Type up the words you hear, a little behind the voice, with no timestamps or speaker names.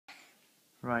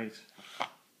Right.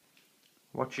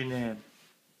 What's your name?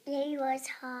 He was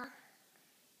hot.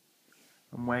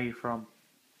 And where are you from?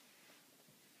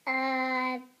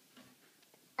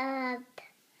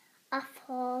 Off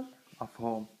home. Off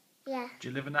home. Yeah. Do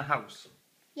you live in a house?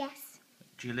 Yes.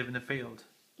 Do you live in a field?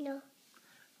 No.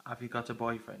 Have you got a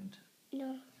boyfriend?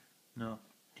 No. No.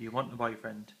 Do you want a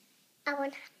boyfriend? I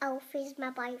want Alfie's my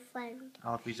boyfriend.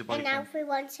 Alfie's a boyfriend. And Alfie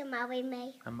wants to marry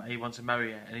me. And he wants to marry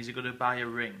you. And is he going to buy a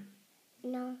ring?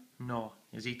 No. No.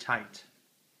 Is he tight?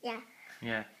 Yeah.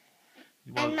 Yeah.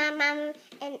 And my mum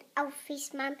and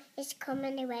Alfie's mum is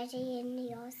coming already in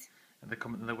yours. And they're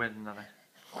coming to the wedding, are they?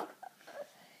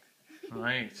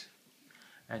 Right.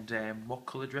 And what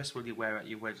colour dress will you wear at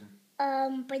your wedding?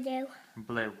 Blue.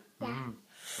 Blue. Yeah.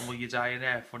 And will you dye your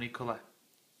hair funny colour?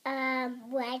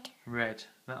 Red. Red.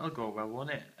 That'll go well, won't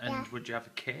it? And Yeah. would you have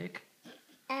a cake?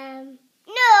 No,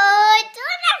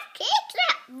 don't have cake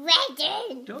at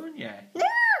wedding. Don't you? No.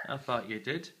 I thought you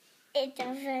did. It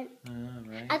doesn't. Oh,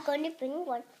 right. I'm going to bring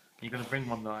one. You're going to bring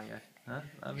one though, are you? Huh?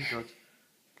 That'll be good.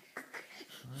 Huh?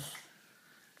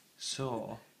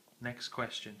 So, next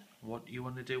question. What do you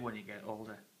want to do when you get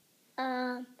older?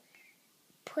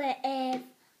 Put a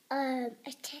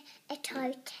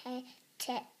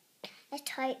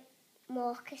tight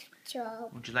market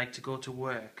job. Would you like to go to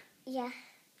work Yeah.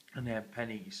 and earn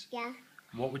pennies? Yeah.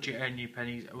 What would you earn your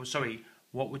pennies? Oh, sorry.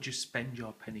 What would you spend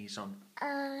your pennies on?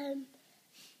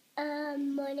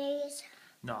 Monies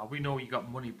No, we know you got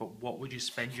money, but what would you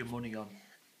spend your money on?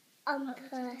 on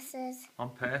purses. On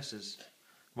purses.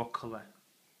 What colour?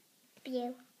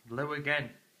 Blue. Blue again.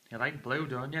 You like blue,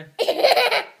 don't you?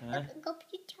 Yeah. Got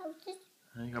your trousers.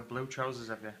 You got blue trousers,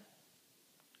 have you?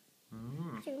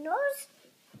 Your nose.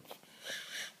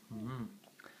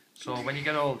 So when you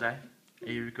get older,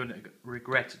 are you going to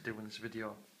regret doing this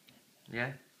video?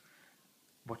 Yeah?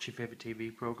 What's your favourite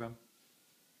TV programme?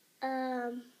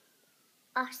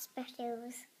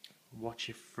 Hospitals. What's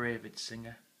your favourite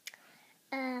singer?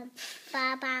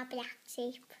 Baba Black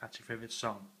Sheep. That's your favourite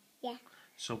song? Yeah.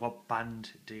 So what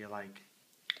band do you like?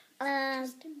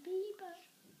 Justin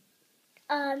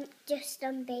Bieber.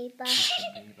 Justin Bieber.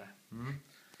 Justin Bieber.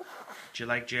 Do you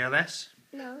like JLS?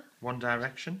 No. One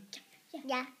Direction?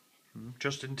 Yeah.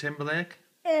 Justin Timberlake?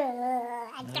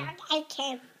 I don't like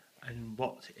him. And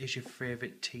what is your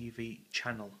favourite TV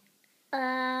channel?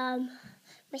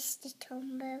 Mr.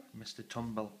 Tumble. Mr.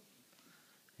 Tumble.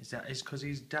 Is that because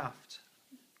he's daft?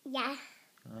 Yeah.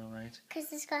 Alright. Because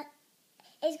he's got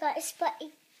a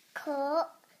spotty coat.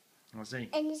 Was he?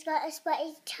 And he's got a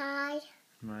spotty tie.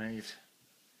 Right.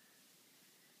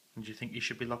 And do you think you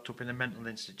should be locked up in a mental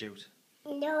institute?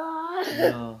 No.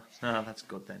 No. No, that's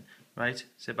good then. Right,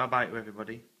 say bye-bye to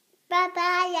everybody.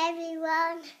 Bye-bye,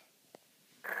 everyone.